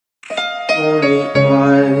Only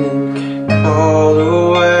one call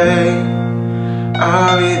away,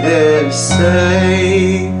 I'll be there to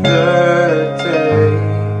save the day.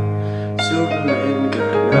 Superman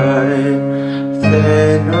got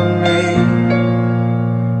nothing on me,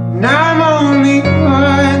 and I'm only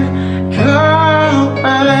one call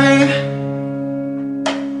away.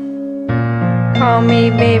 Call me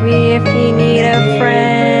baby if you need a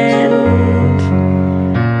friend.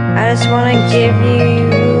 I just wanna give you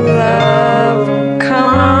love.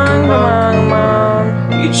 Come on, come on, come on.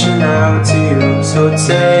 Reaching out to you, so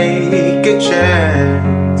take a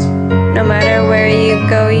chance. No matter where you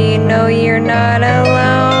go, you know you're not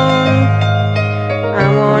alone.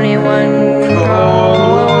 I'm only one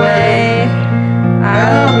call away.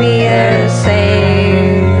 I'll be there to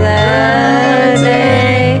save the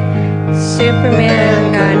day. Superman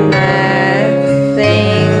got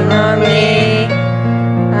nothing on me.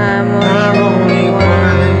 I'm only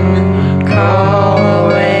one call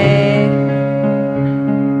away.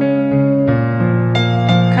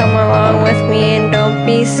 Come along with me and don't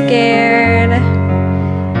be scared.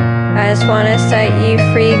 I just wanna set you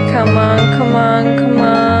free. Come on, come on, come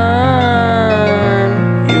on.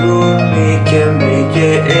 You and me can make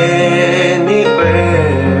it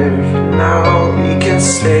anywhere. Now we can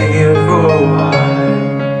stay here for a while.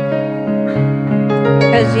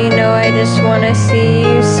 'Cause you know I just wanna see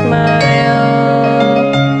you smile.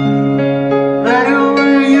 No matter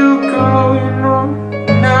where you go, you know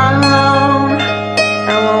you're not alone.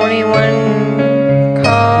 I'm only one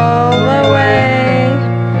call away.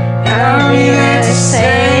 I'll be there to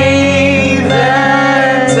save the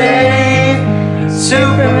day.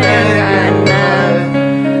 Superman got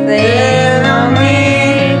nothing on me.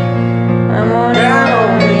 I'm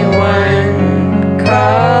only one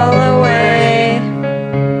call away.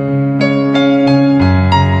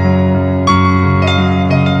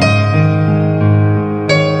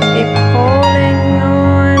 Keep holding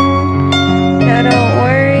on. Now don't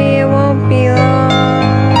worry, it won't be long.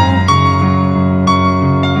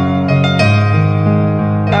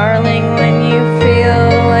 Darling, when you feel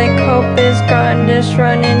like hope is gone, just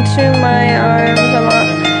run into